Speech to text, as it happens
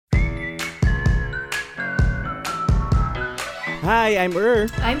Hi, I'm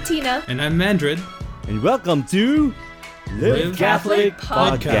I'm Tina. And I'm Mandrid. and welcome to Live Catholic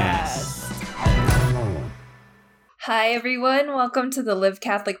Podcast. Hi, everyone. Welcome to the Live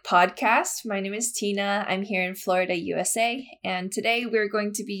Catholic Podcast. My name is Tina. I'm here in Florida, USA. And today we're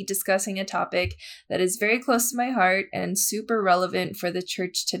going to be discussing a topic that is very close to my heart and super relevant for the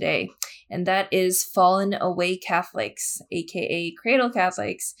church today. And that is fallen away Catholics, aka cradle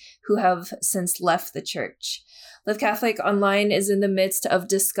Catholics, who have since left the church. Live Catholic Online is in the midst of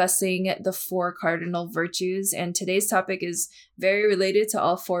discussing the 4 cardinal virtues, and today's topic is very related to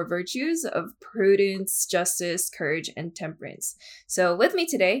all 4 virtues of prudence, justice, courage, and temperance. So with me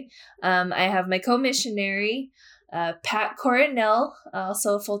today, I have my co-missionary, Pat Coronel,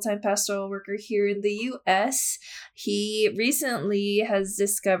 also a full-time pastoral worker here in the U.S. He recently has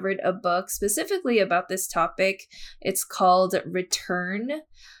discovered a book specifically about this topic. It's called Return: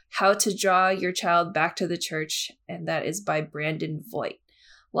 How to Draw Your Child Back to the Church, and that is by Brandon Voigt.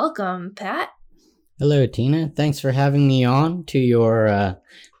 Welcome, Pat. Hello, Tina. Thanks for having me on to your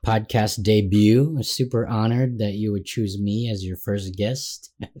podcast debut. I'm super honored that you would choose me as your first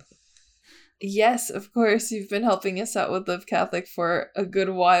guest. Yes, of course. You've been helping us out with Live Catholic for a good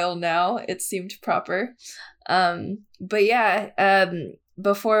while now. It seemed proper.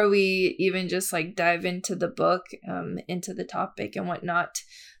 Before we even just dive into the book, into the topic and whatnot,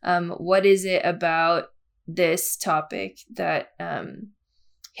 what is it about this topic that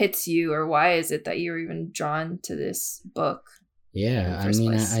hits you, or why is it that you're even drawn to this book? Yeah,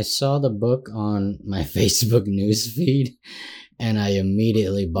 I saw the book on my Facebook newsfeed and I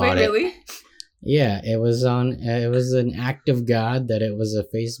immediately bought it. Really? Yeah, it was an act of God that it was a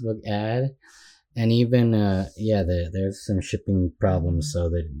Facebook ad. And even, there's some shipping problems, so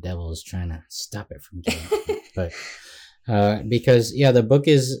the devil is trying to stop it from getting But the book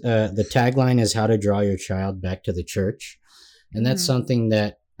is, the tagline is How to Draw Your Child Back to the Church. And that's something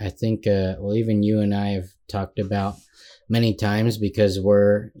that I think, even you and I have talked about many times, because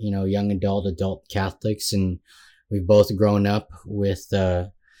we're, young adult Catholics, and we've both grown up with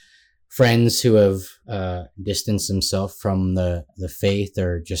friends who have distanced themselves from the faith,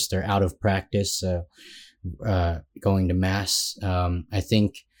 or just are out of practice going to Mass. I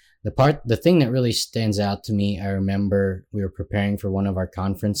think the thing that really stands out to me, I remember we were preparing for one of our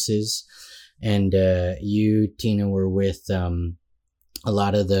conferences, and you, Tina, were with a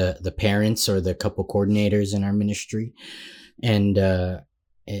lot of the parents or the couple coordinators in our ministry, and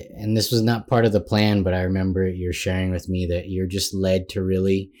this was not part of the plan, but I remember you're sharing with me that you're just led to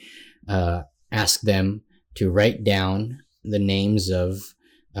really ask them to write down the names of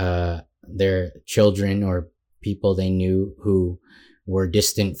their children or people they knew who were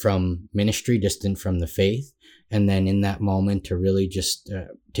distant from ministry, distant from the faith. And then in that moment to really just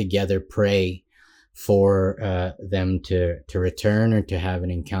together pray for them to return or to have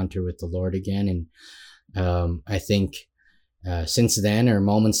an encounter with the Lord again. And I think since then, or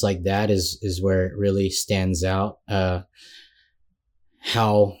moments like that, is where it really stands out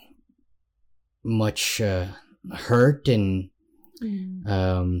how much hurt and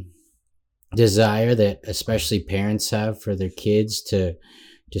desire that especially parents have for their kids to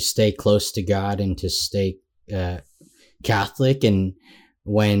stay close to God and to stay Catholic. And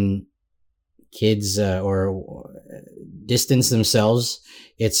when kids or distance themselves,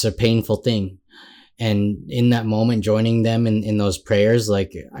 it's a painful thing. And in that moment, joining them in those prayers,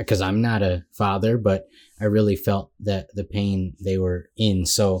 because I'm not a father, but I really felt that the pain they were in.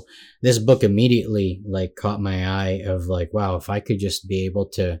 So this book immediately caught my eye of wow, if I could just be able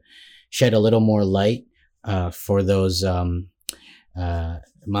to shed a little more light for those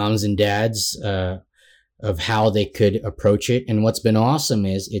moms and dads of how they could approach it. And what's been awesome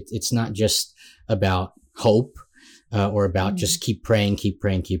is it's not just about hope or about just keep praying.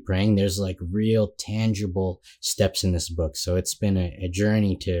 There's real tangible steps in this book. So it's been a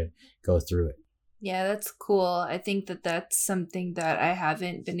journey to go through it. Yeah, that's cool. I think that that's something that I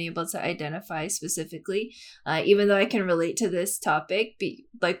haven't been able to identify specifically, even though I can relate to this topic,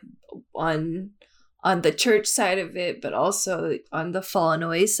 on the church side of it, but also on the fallen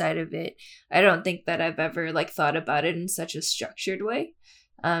away side of it. I don't think that I've ever thought about it in such a structured way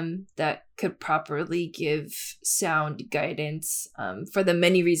that could properly give sound guidance for the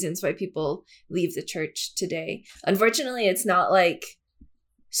many reasons why people leave the church today. Unfortunately, it's not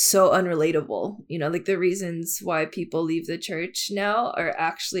so unrelatable. The reasons why people leave the church now are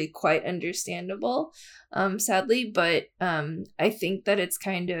actually quite understandable, sadly. But I think that it's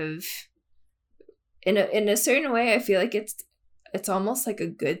kind of, in a certain way, I feel like it's almost like a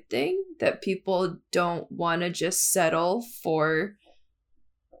good thing that people don't want to just settle for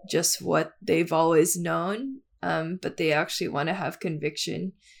just what they've always known. but they actually want to have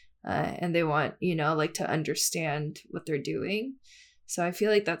conviction, and they want, like, to understand what they're doing. So I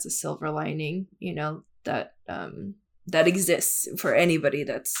feel like that's a silver lining, that that exists for anybody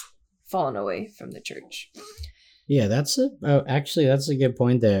that's fallen away from the church. Yeah, that's a good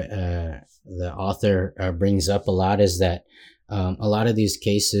point that the author brings up a lot, is that a lot of these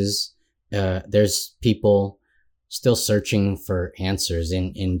cases, there's people still searching for answers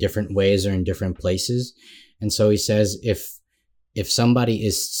in different ways or in different places. And so he says if somebody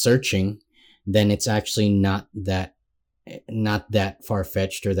is searching, then it's actually not that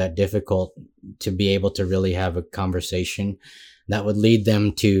far-fetched or that difficult to be able to really have a conversation that would lead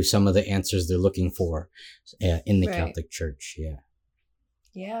them to some of the answers they're looking for in the Right. Catholic Church.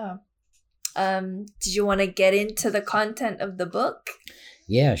 Yeah. Did you want to get into the content of the book?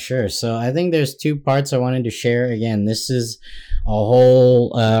 Yeah, sure. So I think there's two parts I wanted to share. Again, this is a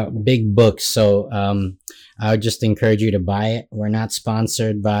whole big book, so I would just encourage you to buy it. We're not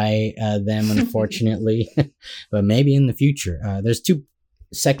sponsored by them, unfortunately, but maybe in the future. There's two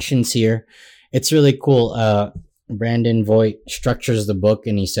sections here. It's really cool. Brandon Voigt structures the book,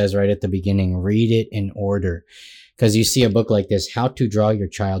 and he says right at the beginning, read it in order. Because you see a book like this, How to Draw Your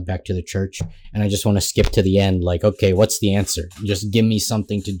Child Back to the Church, and I just want to skip to the end, like, okay, what's the answer? Just give me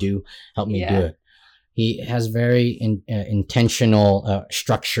something to do, help me do it. He has very intentional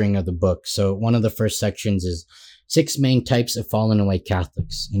structuring of the book. So one of the first sections is 6 main types of fallen away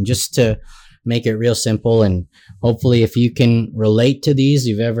Catholics. And just to make it real simple, and hopefully if you can relate to these,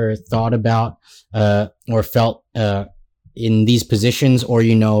 you've ever thought about or felt in these positions, or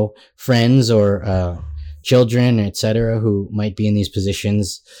friends or children, etc., who might be in these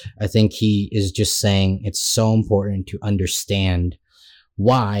positions, I think he is just saying it's so important to understand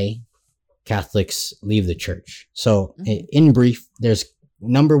why Catholics leave the church. So in brief, there's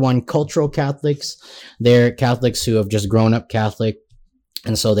number one, cultural Catholics. They're Catholics who have just grown up Catholic,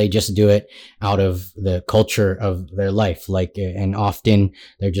 and so they just do it out of the culture of their life. And often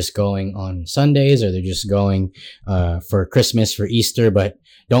they're just going on Sundays, or they're just going for Christmas, for Easter, but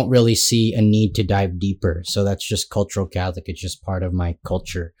don't really see a need to dive deeper. So that's just cultural Catholic. It's just part of my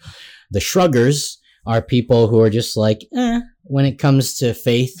culture. The shruggers are people who are just like, when it comes to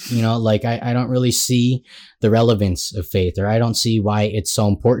faith, I don't really see the relevance of faith, or I don't see why it's so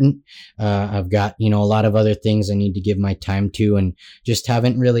important. I've got, a lot of other things I need to give my time to, and just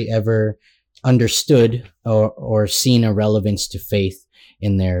haven't really ever understood or seen a relevance to faith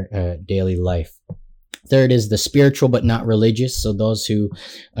in their daily life. Third is the spiritual but not religious. So those who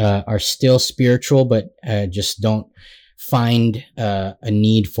are still spiritual but just don't find a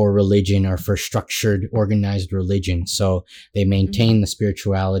need for religion or for structured, organized religion. So they maintain the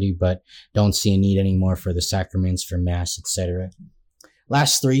spirituality but don't see a need anymore for the sacraments, for Mass, etc.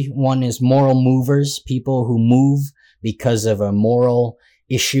 Last 3. One is moral movers, people who move because of a moral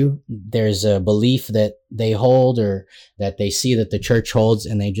issue. There's a belief that they hold, or that they see that the church holds,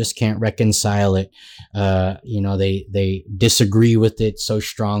 and they just can't reconcile it. They disagree with it so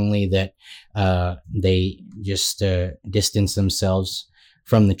strongly that they just distance themselves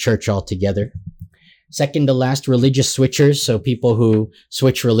from the church altogether. Second to last, religious switchers. So people who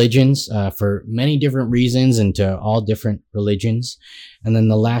switch religions for many different reasons into all different religions. And then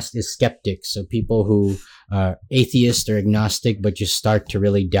the last is skeptics. So people who are atheist or agnostic, but just start to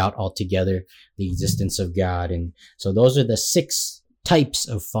really doubt altogether the existence of God. And so those are the 6 types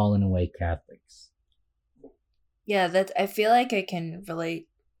of fallen away Catholics. Yeah, that I feel like I can relate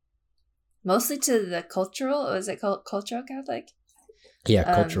mostly to the cultural. Was it called cultural Catholic? Yeah,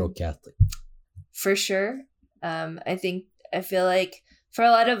 cultural Catholic. For sure. I feel like for a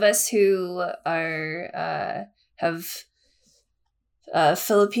lot of us who are have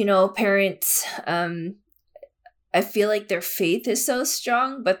Filipino parents, I feel like their faith is so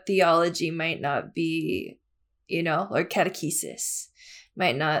strong, but theology might not be, or catechesis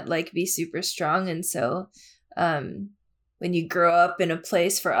might not be super strong. And so when you grow up in a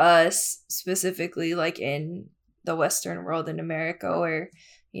place, for us specifically, in the Western world, in America, where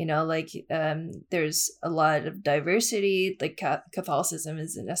there's a lot of diversity, Catholicism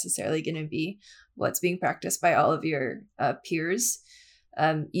isn't necessarily going to be what's being practiced by all of your peers.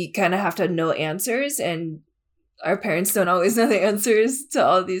 You kind of have to know answers, and our parents don't always know the answers to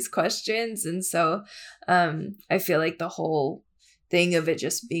all these questions. And so I feel like the whole thing of it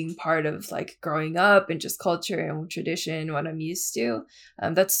just being part of growing up and just culture and tradition, what I'm used to,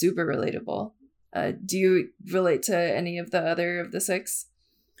 that's super relatable. Do you relate to any of the other of the 6?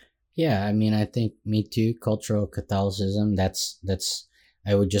 Yeah, I mean, I think me too. Cultural Catholicism, that's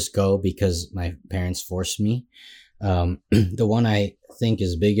I would just go because my parents forced me. The one I think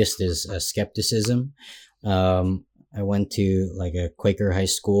is biggest is skepticism, I went to like a Quaker high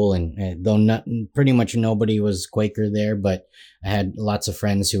school, and though not pretty much nobody was Quaker there, but I had lots of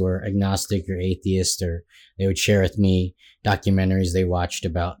friends who were agnostic or atheist, or they would share with me documentaries they watched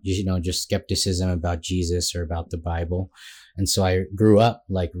about, just skepticism about Jesus or about the Bible. And so I grew up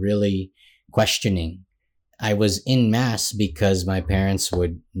like really questioning. I was in mass because my parents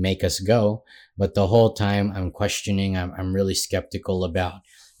would make us go, but the whole time I'm questioning. I'm really skeptical about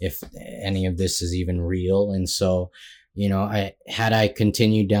if any of this is even real. And so, I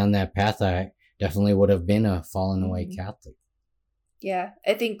continued down that path, I definitely would have been a fallen away Catholic. Yeah,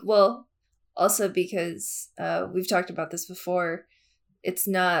 I think, well, also because we've talked about this before, it's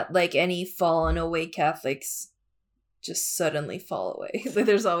not like any fallen away Catholics just suddenly fall away. Like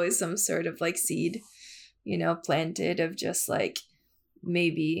there's always some sort of like seed, planted of just like,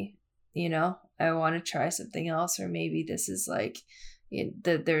 maybe, I want to try something else, or maybe this is like,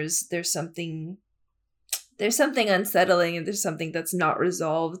 there's something unsettling, and there's something that's not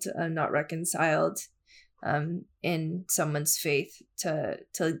resolved, not reconciled in someone's faith to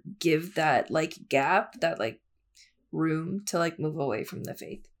give that like gap, that like room to like move away from the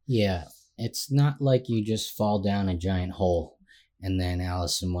faith. Yeah, it's not like you just fall down a giant hole and then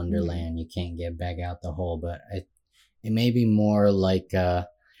Alice in Wonderland, you can't get back out the hole, but it may be more like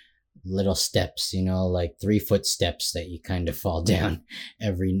little steps, like 3-foot steps that you kind of fall down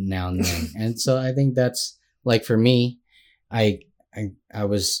every now and then. And so I think that's like, for me, I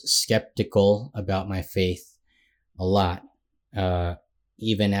was skeptical about my faith a lot,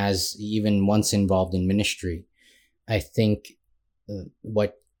 even once involved in ministry. I think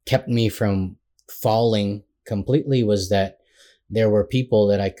what kept me from falling completely was that there were people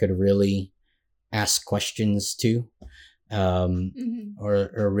that I could really ask questions to,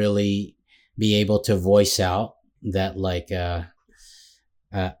 or really be able to voice out that like I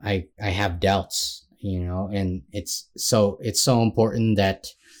have doubts, and it's so important that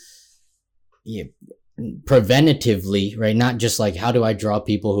preventatively, right? Not just like, how do I draw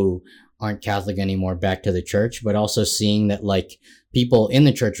people who aren't Catholic anymore back to the church, but also seeing that like people in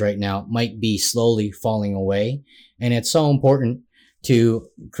the church right now might be slowly falling away. And it's so important to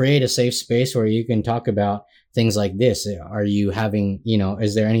create a safe space where you can talk about things like this. Are you having,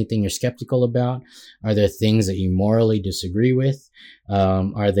 is there anything you're skeptical about? Are there things that you morally disagree with?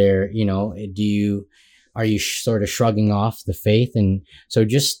 Are there, are you sort of shrugging off the faith? And so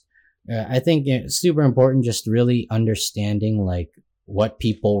just, I think it's super important just really understanding like what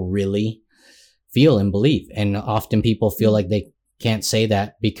people really feel and believe. And often people feel like they can't say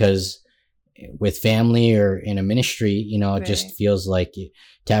that because with family or in a ministry, it just feels like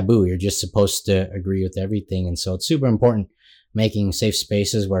taboo. You're just supposed to agree with everything. And so it's super important making safe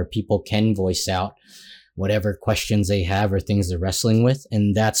spaces where people can voice out whatever questions they have or things they're wrestling with.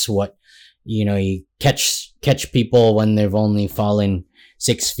 And that's what, you catch people when they've only fallen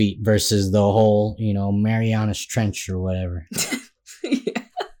 6 feet versus the whole, Marianas Trench or whatever. Yeah,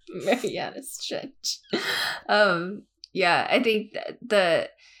 Marianas Trench. Yeah, I think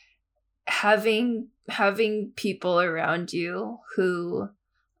that having people around you who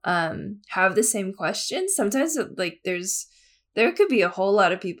have the same questions, sometimes like there could be a whole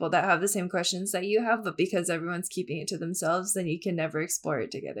lot of people that have the same questions that you have, but because everyone's keeping it to themselves, then you can never explore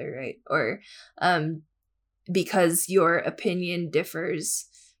it together, right? Or because your opinion differs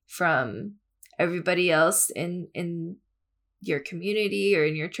from everybody else in your community or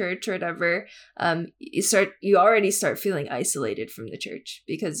in your church or whatever, you already start feeling isolated from the church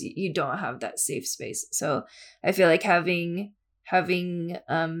because you don't have that safe space. So I feel like having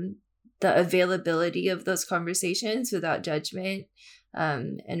the availability of those conversations without judgment,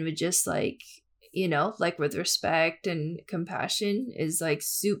 and with just like, like with respect and compassion is like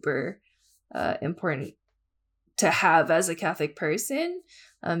super important to have as a Catholic person.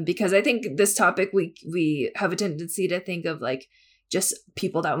 Because I think this topic, we have a tendency to think of like just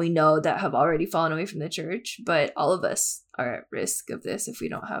people that we know that have already fallen away from the church, but all of us are at risk of this if we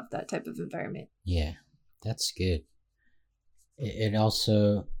don't have that type of environment. Yeah, that's good. It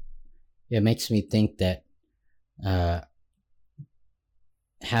also, it makes me think that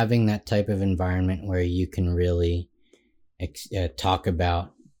having that type of environment where you can really talk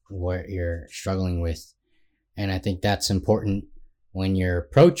about what you're struggling with, and I think that's important when you're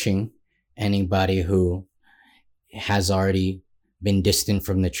approaching anybody who has already been distant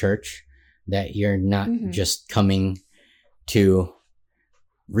from the church, that you're not just coming to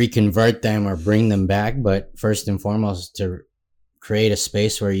reconvert them or bring them back, but first and foremost to create a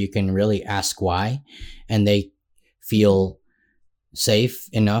space where you can really ask why, and they feel safe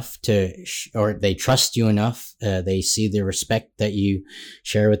enough or they trust you enough, they see the respect that you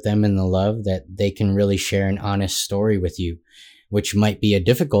share with them and the love, that they can really share an honest story with you, which might be a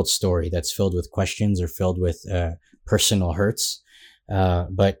difficult story that's filled with questions or filled with personal hurts.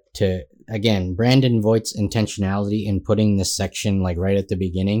 But again, Brandon Voigt's intentionality in putting this section like right at the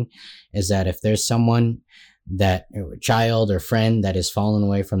beginning is that if there's someone, that child or friend that has fallen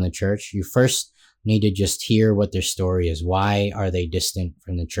away from the church, you first need to just hear what their story is. Why are they distant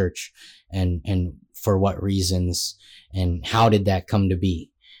from the church, and for what reasons, and how did that come to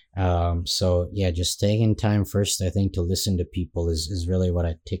be? So yeah, just taking time first, I think, to listen to people is really what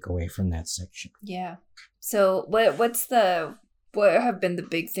I take away from that section. Yeah. So what have been the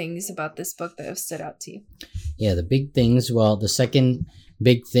big things about this book that have stood out to you? Yeah, the big things. Well, the second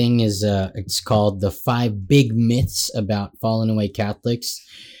big thing is it's called The 5 Big Myths About Fallen Away Catholics.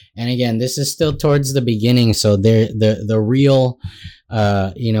 And again, this is still towards the beginning, so the real,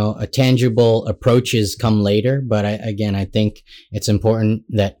 tangible approaches come later. But I think it's important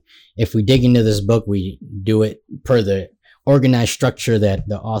that if we dig into this book, we do it per the organized structure that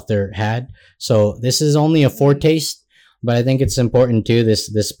the author had. So this is only a foretaste, but I think it's important too,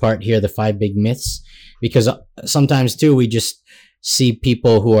 this part here, the 5 big myths, because sometimes too, we just see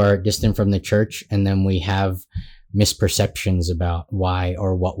people who are distant from the church, and then we have misperceptions about why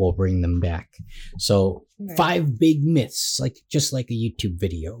or what will bring them back. So 5 big myths, just like a YouTube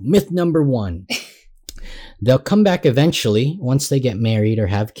video. Myth number 1, they'll come back eventually once they get married or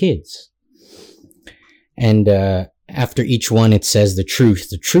have kids. And after each one, it says the truth.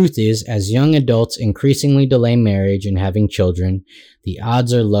 The truth is, as young adults increasingly delay marriage and having children, the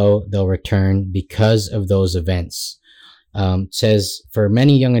odds are low they'll return because of those events. Says, for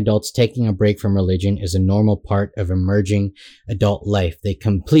many young adults, taking a break from religion is a normal part of emerging adult life. They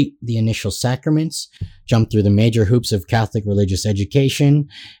complete the initial sacraments, jump through the major hoops of Catholic religious education,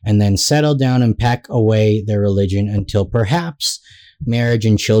 and then settle down and pack away their religion until perhaps marriage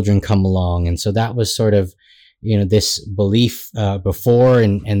and children come along. And so that was sort of, this belief before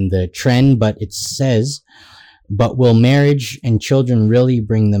and the trend, but it says, but will marriage and children really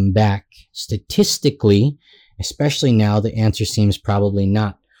bring them back? Statistically, especially now, the answer seems probably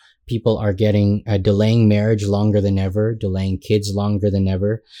not. People are delaying marriage longer than ever, delaying kids longer than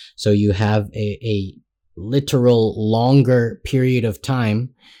ever. So you have a literal longer period of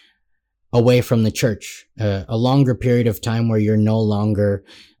time away from the church, a longer period of time where you're no longer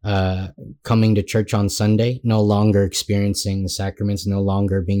coming to church on Sunday, no longer experiencing the sacraments, no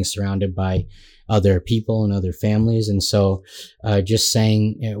longer being surrounded by other people and other families. And so just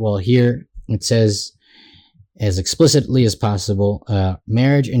saying, well, here it says, as explicitly as possible,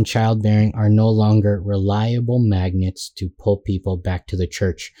 marriage and childbearing are no longer reliable magnets to pull people back to the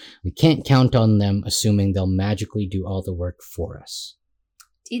church. We can't count on them assuming they'll magically do all the work for us.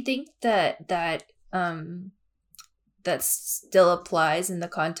 Do you think that still applies in the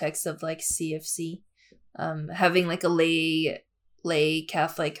context of like CFC, having like a lay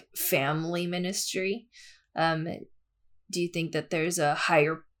Catholic family ministry? Do you think that there's a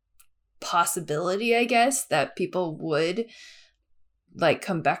higher possibility, I guess, that people would like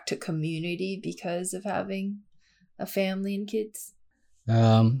come back to community because of having a family and kids?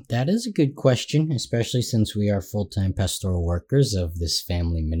 That is a good question, especially since we are full-time pastoral workers of this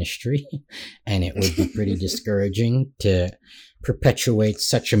family ministry, and it would be pretty discouraging to perpetuate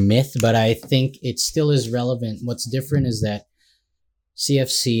such a myth, but I think it still is relevant. What's different is that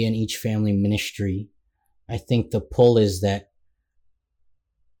CFC and each family ministry, I think the pull is that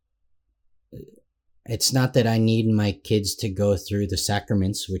it's not that I need my kids to go through the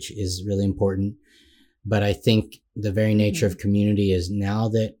sacraments, which is really important, but I think the very nature of community is now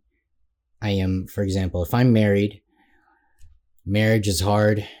that I am, for example, if I'm married, marriage is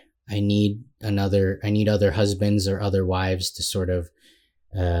hard. I need other husbands or other wives to sort of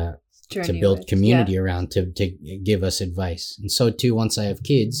to build community around, to give us advice. And so too, once I have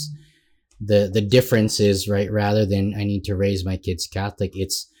kids, the difference is, right, rather than I need to raise my kids Catholic,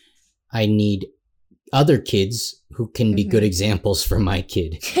 it's I need other kids who can be good examples for my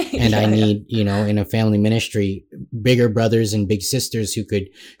kid. And I need, in a family ministry, bigger brothers and big sisters who could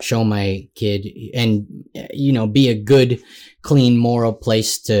show my kid and, be a good, clean, moral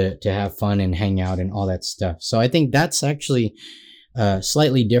place to have fun and hang out and all that stuff. So I think that's actually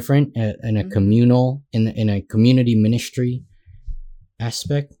slightly different in a communal, in a community ministry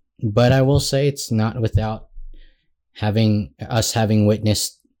aspect. But I will say it's not without having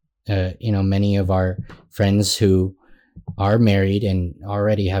witnessed many of our friends who are married and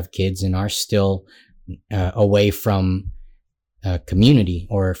already have kids and are still away from community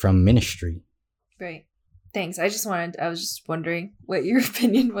or from ministry. Right. Thanks. I was just wondering what your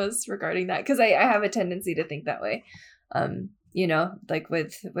opinion was regarding that, because I have a tendency to think that way. Like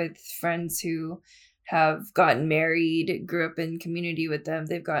with friends who have gotten married, grew up in community with them,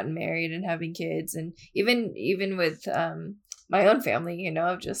 they've gotten married and having kids, and even with my own family,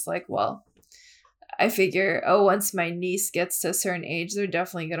 just like, well, I figure, once my niece gets to a certain age, they're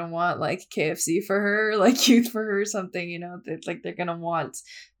definitely gonna want like KFC for her, like youth for her, or something. They're gonna want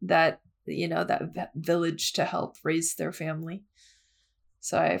that, that village to help raise their family.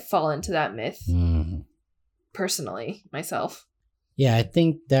 So I fall into that myth personally myself. Yeah, I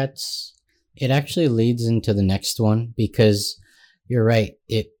think it actually leads into the next one, because you're right.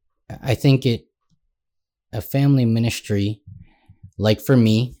 I think a family ministry, like for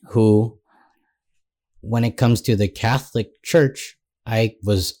me, who, when it comes to the Catholic Church, I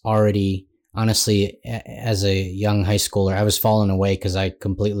was already, honestly, as a young high schooler, I was falling away because I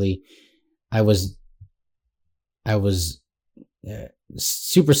was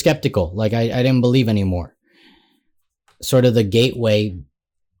super skeptical. Like I didn't believe anymore. Sort of the gateway,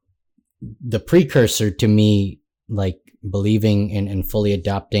 the precursor to me, like believing and fully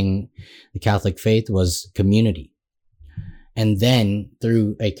adopting the Catholic faith, was community. And then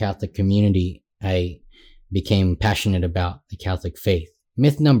through a Catholic community, I became passionate about the Catholic faith.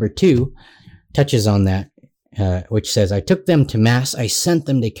 Myth number 2 touches on that, which says, I took them to Mass, I sent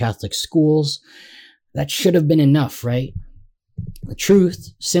them to Catholic schools. That should have been enough, right? The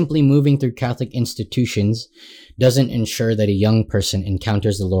truth, simply moving through Catholic institutions doesn't ensure that a young person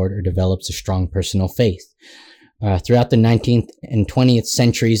encounters the Lord or develops a strong personal faith. Throughout the 19th and 20th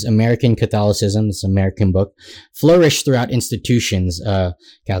centuries, American Catholicism, this American book, flourished throughout institutions,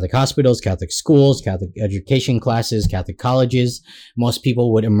 Catholic hospitals, Catholic schools, Catholic education classes, Catholic colleges. Most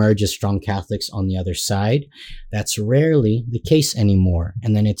people would emerge as strong Catholics on the other side. That's rarely the case anymore.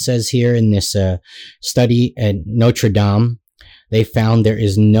 And then it says here in this study at Notre Dame, they found there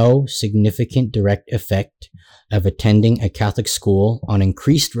is no significant direct effect of attending a Catholic school on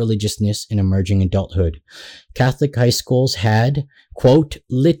increased religiousness in emerging adulthood. Catholic high schools had, quote,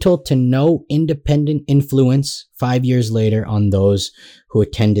 little to no independent influence 5 years later on those who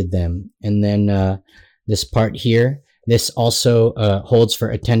attended them. And then this part here, this also holds for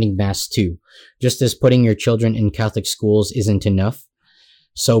attending Mass too. Just as putting your children in Catholic schools isn't enough,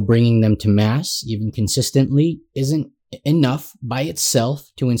 so bringing them to Mass, even consistently, isn't enough by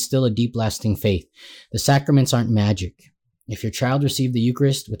itself to instill a deep, lasting faith. The sacraments aren't magic. If your child received the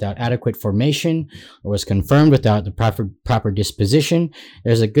Eucharist without adequate formation or was confirmed without the proper disposition,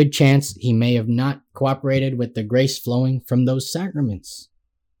 there's a good chance he may have not cooperated with the grace flowing from those sacraments.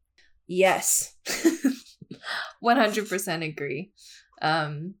 Yes. 100% agree.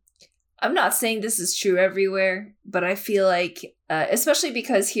 I'm not saying this is true everywhere, but I feel like, especially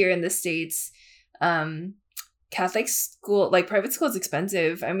because here in the States, Catholic school, like private school, is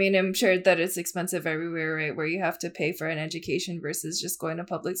expensive. I mean, I'm sure that it's expensive everywhere, right? Where you have to pay for an education versus just going to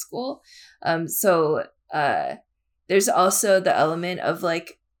public school. So there's also the element of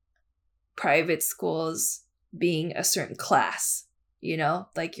like private schools being a certain class,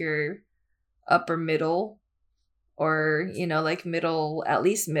 like your upper middle, or, like middle, at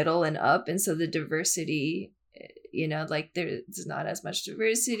least middle and up. And so the diversity, like there's not as much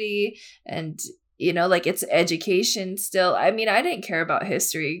diversity, and like it's education still. I mean, I didn't care about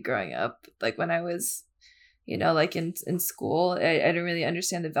history growing up. Like when I was, like in school, I didn't really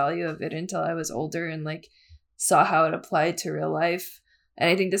understand the value of it until I was older and like saw how it applied to real life. And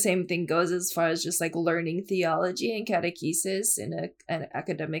I think the same thing goes as far as just like learning theology and catechesis in an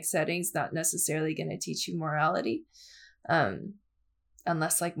academic setting is not necessarily going to teach you morality,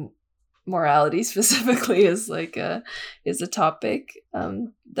 unless like morality specifically is like a topic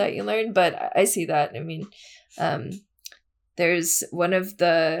that you learn. But I see that. I mean, there's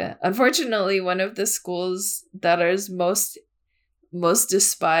unfortunately one of the schools that is most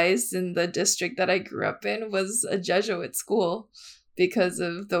despised in the district that I grew up in was a Jesuit school because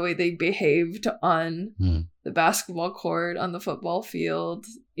of the way they behaved on the basketball court, on the football field,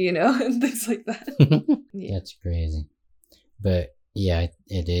 and things like that. Yeah. That's crazy. But yeah,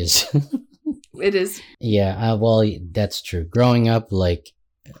 it is. It is. Yeah, well, that's true. Growing up, like,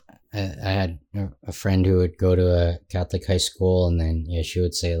 I had a friend who would go to a Catholic high school, and then she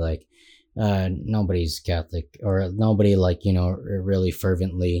would say, like, nobody's Catholic, or nobody, like, really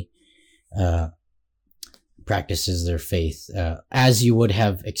fervently practices their faith, as you would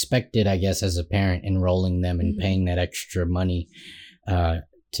have expected, I guess, as a parent, enrolling them and paying that extra money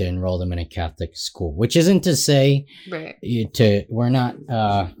to enroll them in a Catholic school, which isn't to say right. we're not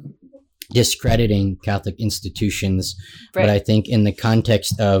discrediting Catholic institutions. Right. But I think in the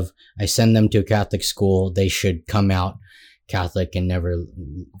context of I send them to a Catholic school, they should come out Catholic and never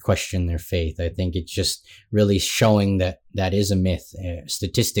question their faith. I think it's just really showing that that is a myth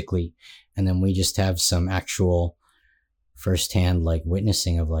statistically. And then we just have some actual firsthand like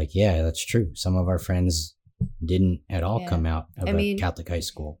witnessing of like, yeah, that's true. Some of our friends didn't at all come out of a Catholic high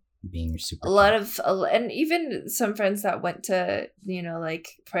school being super. And even some friends that went to, like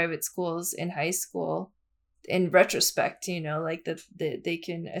private schools in high school, in retrospect, like they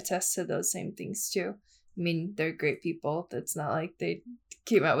can attest to those same things too. I mean, they're great people. It's not like they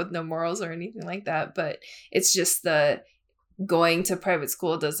came out with no morals or anything like that, but it's just the going to private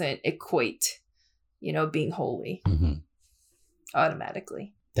school doesn't equate, being holy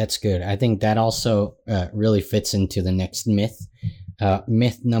automatically. That's good. I think that also really fits into the next myth.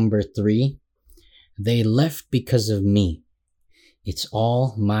 Myth number 3, they left because of me. It's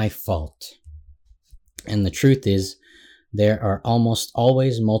all my fault. And the truth is, there are almost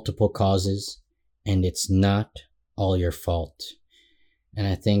always multiple causes, and it's not all your fault. And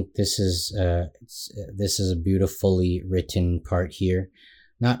I think this is a beautifully written part here.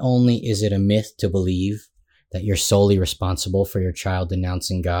 Not only is it a myth to believe that you're solely responsible for your child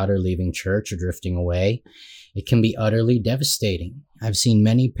denouncing God or leaving church or drifting away, it can be utterly devastating. I've seen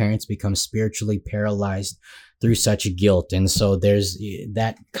many parents become spiritually paralyzed through such guilt. And so there's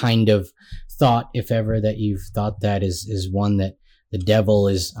that kind of thought, if ever that you've thought that, is one that the devil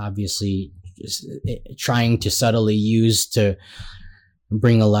is obviously trying to subtly use to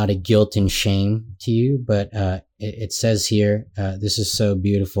bring a lot of guilt and shame to you. But it says here, this is so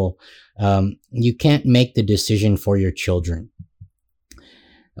beautiful. You can't make the decision for your children.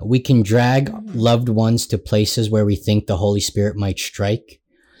 We can drag loved ones to places where we think the Holy Spirit might strike,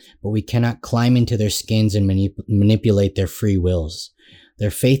 but we cannot climb into their skins and manipulate their free wills. Their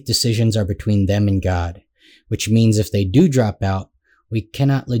faith decisions are between them and God, which means if they do drop out, we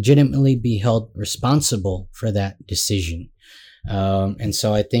cannot legitimately be held responsible for that decision. And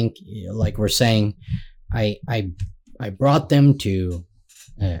so I think, like we're saying, I brought them to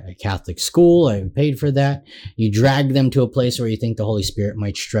a Catholic school. I paid for that. You drag them to a place where you think the Holy Spirit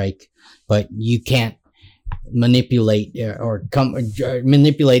might strike, but you can't manipulate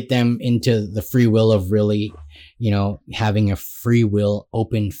manipulate them into the free will of really, having a free will,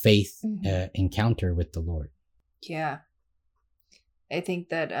 open faith encounter with the Lord. Yeah. I think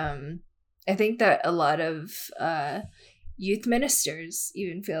that a lot of youth ministers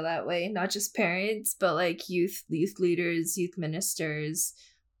even feel that way, not just parents, but like youth leaders, youth ministers,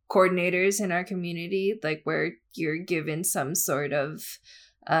 coordinators in our community, like where you're given some sort of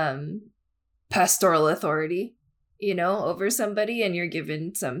pastoral authority, over somebody, and you're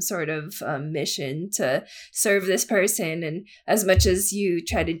given some sort of mission to serve this person. And as much as you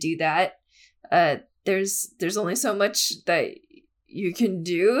try to do that, there's only so much that you can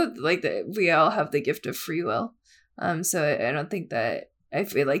do. Like that, we all have the gift of free will. So I don't think that, I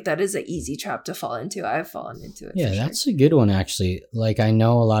feel like that is an easy trap to fall into. I've fallen into it. Yeah, that's a good one, actually. Like I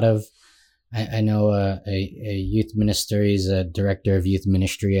know I know a youth minister. He's a director of youth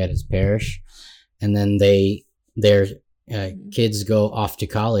ministry at his parish. And then their kids go off to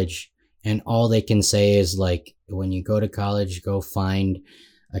college, and all they can say is like, when you go to college, go find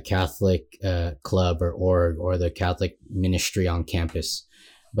a Catholic club or org or the Catholic ministry on campus.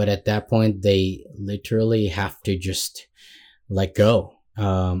 But at that point, they literally have to just let go.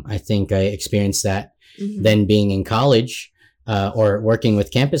 I think I experienced that then being in college or working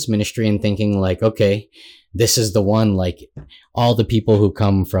with campus ministry and thinking like, okay, this is the one, like all the people who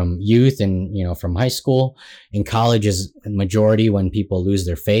come from youth and, from high school. In college is a majority when people lose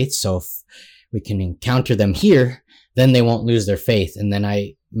their faith. So if we can encounter them here, then they won't lose their faith. And then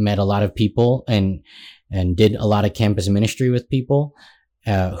I met a lot of people and did a lot of campus ministry with people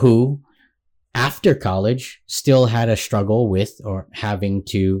who after college still had a struggle with or having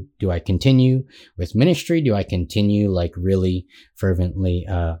to, do I continue with ministry? Do I continue like really fervently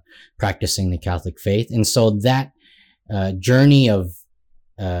practicing the Catholic faith? And so that journey of,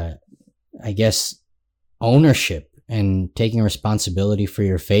 I guess, ownership and taking responsibility for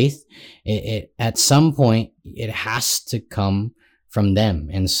your faith, it at some point, it has to come from them.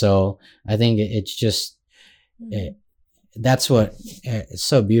 And so I think it's just, that's what is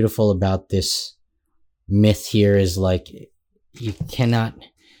so beautiful about this myth here is like, you cannot,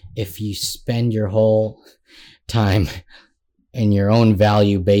 if you spend your whole time in your own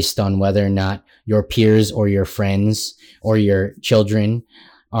value based on whether or not your peers or your friends or your children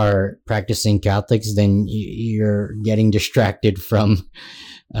are practicing Catholics, then you're getting distracted from,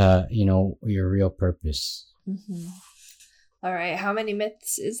 your real purpose. All right. How many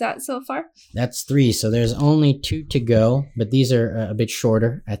myths is that so far? That's 3. So there's only 2 to go, but these are a bit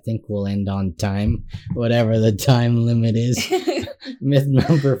shorter. I think we'll end on time, whatever the time limit is. Myth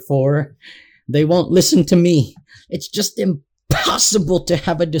number 4. They won't listen to me. It's just impossible to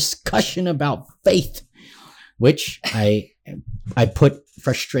have a discussion about faith. Which I put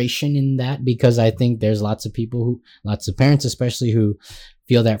frustration in that, because I think there's lots of parents especially, who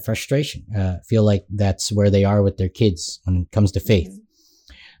feel that frustration, feel like that's where they are with their kids when it comes to faith.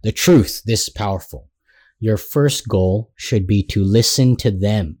 The truth, this powerful. Your first goal should be to listen to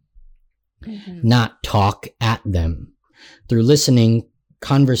them, not talk at them. Through listening,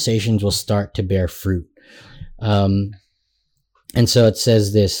 conversations will start to bear fruit. And so it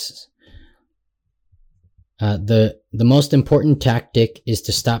says this. The most important tactic is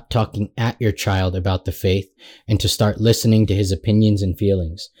to stop talking at your child about the faith and to start listening to his opinions and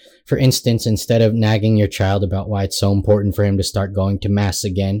feelings. For instance, instead of nagging your child about why it's so important for him to start going to mass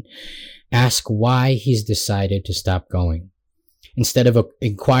again, ask why he's decided to stop going. Instead of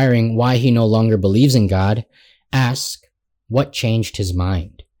inquiring why he no longer believes in God, ask what changed his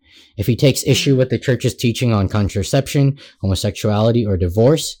mind. If he takes issue with the church's teaching on contraception, homosexuality, or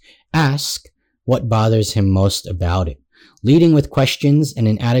divorce, ask what bothers him most about it. Leading with questions and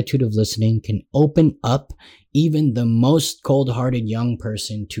an attitude of listening can open up even the most cold-hearted young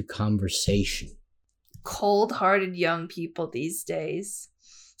person to conversation. Cold-hearted young people these days.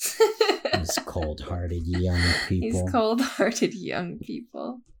 These cold-hearted young people. These cold-hearted young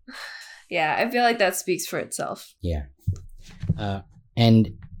people. Yeah, I feel like that speaks for itself. Yeah.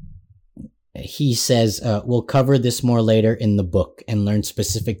 And he says, we'll cover this more later in the book and learn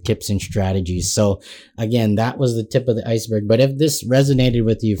specific tips and strategies. So again, that was the tip of the iceberg. But if this resonated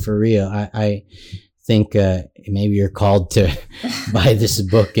with you for real, I think maybe you're called to buy this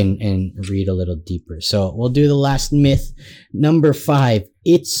book and read a little deeper. So we'll do the last myth. Number 5,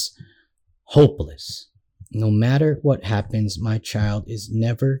 it's hopeless. No matter what happens, my child is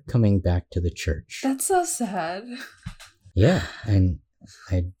never coming back to the church. That's so sad. Yeah, and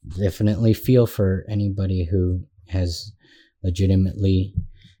I definitely feel for anybody who has legitimately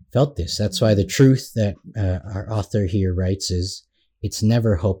felt this. That's why the truth that our author here writes is, it's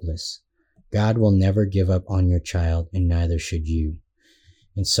never hopeless. God will never give up on your child, and neither should you.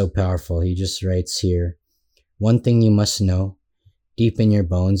 It's so powerful. He just writes here, one thing you must know, deep in your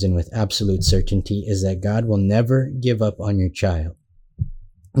bones and with absolute certainty, is that God will never give up on your child.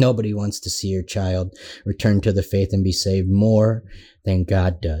 Nobody wants to see your child return to the faith and be saved more than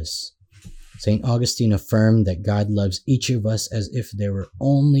God does. St. Augustine affirmed that God loves each of us as if there were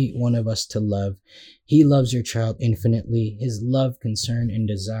only one of us to love. He loves your child infinitely. His love, concern, and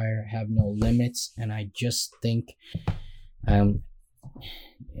desire have no limits. And I just think I'm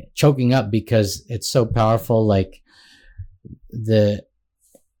choking up because it's so powerful. Like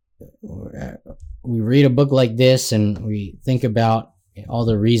we read a book like this and we think about all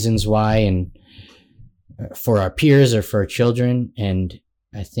the reasons why, and for our peers or for our children. And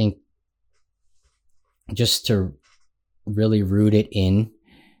I think just to really root it in,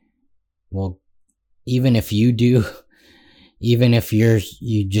 well, even if you do, even if you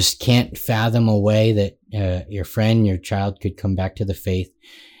just can't fathom a way that your friend, your child could come back to the faith,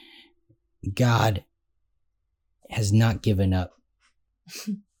 God has not given up.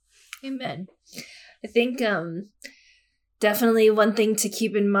 Amen. I think definitely one thing to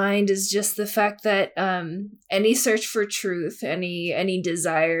keep in mind is just the fact that any search for truth, any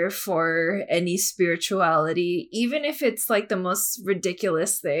desire for any spirituality, even if it's like the most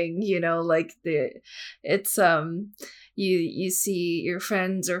ridiculous thing, like it's you see your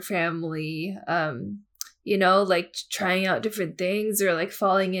friends or family like trying out different things, or like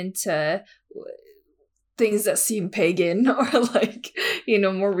falling into things that seem pagan, or like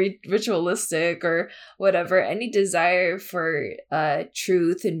more ritualistic or whatever. Any desire for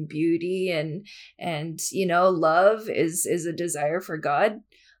truth and beauty and love is a desire for God,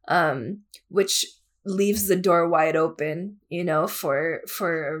 which leaves the door wide open for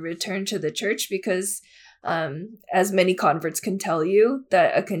a return to the church, because as many converts can tell you,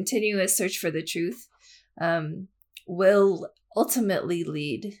 that a continuous search for the truth will ultimately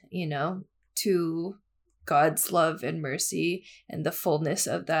lead to God's love and mercy, and the fullness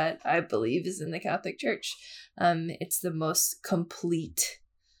of that, I believe, is in the Catholic Church. It's the most complete.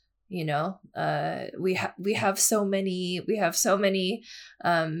 We have so many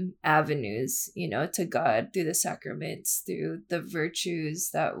avenues, to God through the sacraments, through the virtues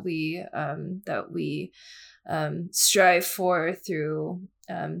that we strive for through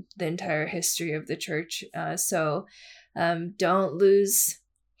the entire history of the church. So don't lose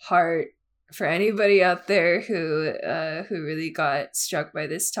heart for anybody out there who really got struck by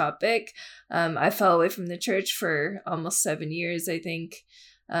this topic, I fell away from the church for almost 7 years, I think,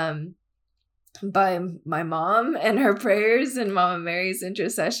 by my mom and her prayers and Mama Mary's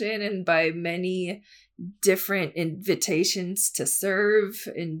intercession, and by many different invitations to serve,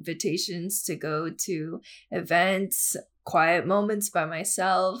 invitations to go to events, quiet moments by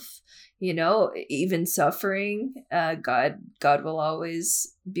myself, even suffering. God will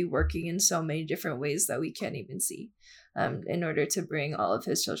always be working in so many different ways that we can't even see, in order to bring all of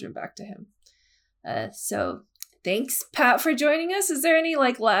his children back to him. So thanks, Pat, for joining us. Is there any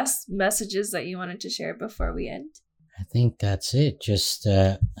last messages that you wanted to share before we end? I think that's it. Just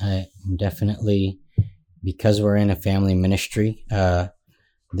I definitely, because we're in a family ministry,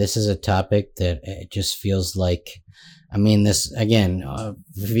 this is a topic that it just feels like, this, again,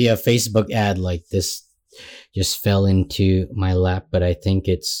 via Facebook ad, this just fell into my lap, but I think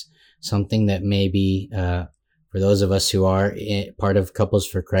it's something that maybe for those of us who are part of Couples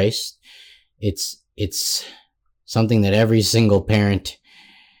for Christ, it's something that every single parent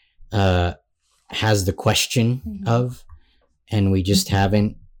has the question of, and we just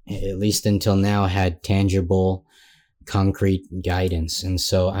haven't, at least until now, had tangible, concrete guidance. And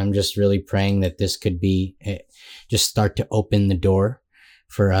so I'm just really praying that this could be just start to open the door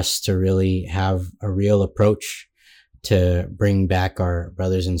for us to really have a real approach to bring back our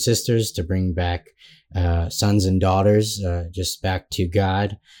brothers and sisters, to bring back sons and daughters, just back to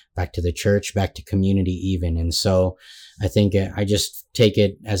God, back to the church, back to community even. And so I think I just take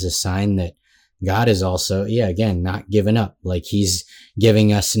it as a sign that God is also, again, not giving up. He's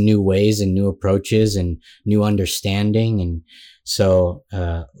giving us new ways and new approaches and new understanding. And so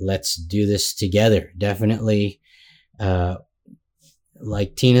let's do this together. Definitely,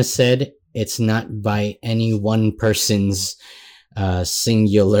 like Tina said, it's not by any one person's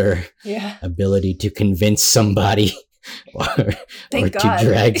singular ability to convince somebody or to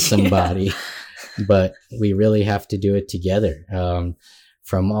drag somebody, but we really have to do it together,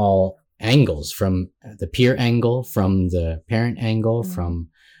 from all angles, from the peer angle, from the parent angle, from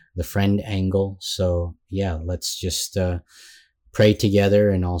the friend angle. So let's just pray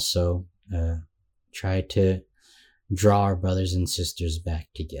together and also try to draw our brothers and sisters back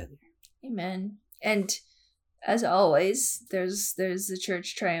together. Amen. And as always, there's the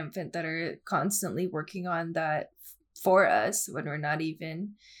Church Triumphant that are constantly working on that for us when we're not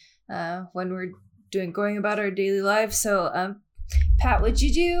even when we're going about our daily lives. So Pat, would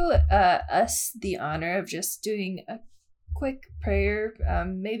you do us the honor of just doing a quick prayer,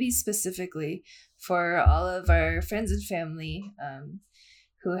 maybe specifically for all of our friends and family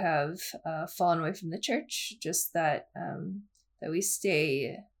who have fallen away from the church, just that we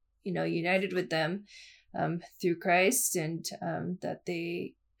stay, united with them through Christ, and that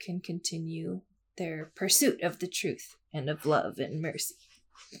they can continue their pursuit of the truth and of love and mercy.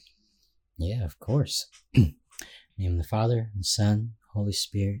 Yeah, of course. In the name of the Father, the Son, Holy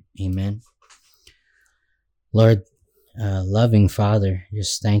Spirit. Amen. Lord, loving Father,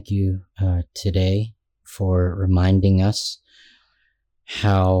 just thank you today for reminding us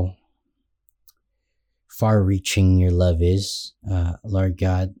how far-reaching your love is. Lord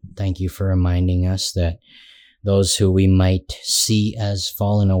God, thank you for reminding us that those who we might see as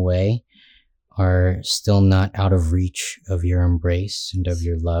fallen away are still not out of reach of your embrace and of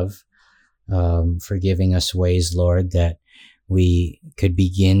your love. For giving us ways, Lord, that we could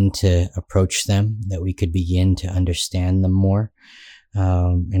begin to approach them, that we could begin to understand them more.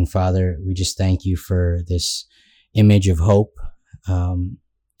 And Father, we just thank you for this image of hope.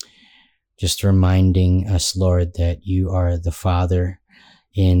 Just reminding us, Lord, that you are the Father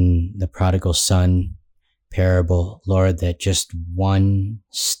in the prodigal son parable, Lord, that just one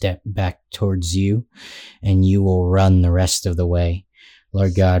step back towards you and you will run the rest of the way.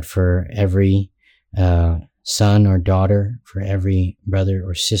 Lord God, for every son or daughter, for every brother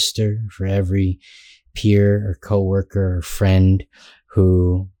or sister, for every peer or coworker or friend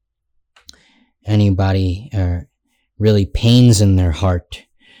who anybody really pains in their heart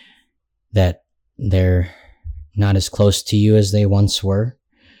that they're not as close to you as they once were.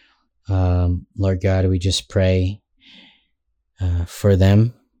 Lord God, we just pray for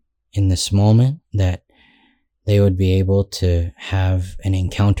them in this moment, that they would be able to have an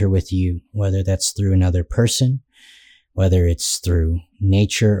encounter with you, whether that's through another person, whether it's through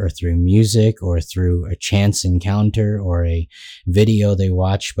nature or through music or through a chance encounter or a video they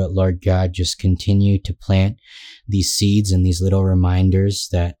watch. But Lord God, just continue to plant these seeds and these little reminders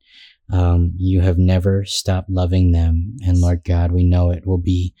that you have never stopped loving them. And Lord God, we know it will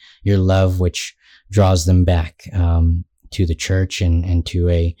be your love which draws them back to the church and to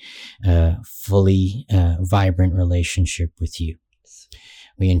a fully vibrant relationship with you.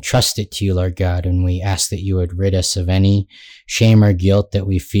 We entrust it to you, Lord God, and we ask that you would rid us of any shame or guilt that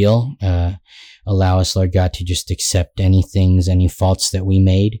we feel. Allow us, Lord God, to just accept any faults that we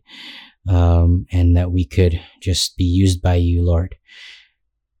made, and that we could just be used by you, Lord,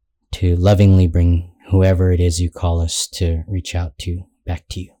 to lovingly bring whoever it is you call us to reach out to back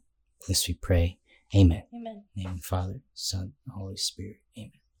to you. This we pray. Amen. Amen. In the name of the Father, Son, Holy Spirit.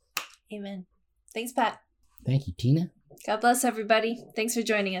 Amen. Amen. Thanks, Pat. Thank you, Tina. God bless everybody. Thanks for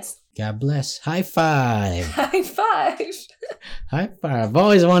joining us. God bless. High five. High five. High five. I've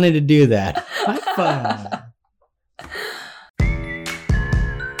always wanted to do that. High five.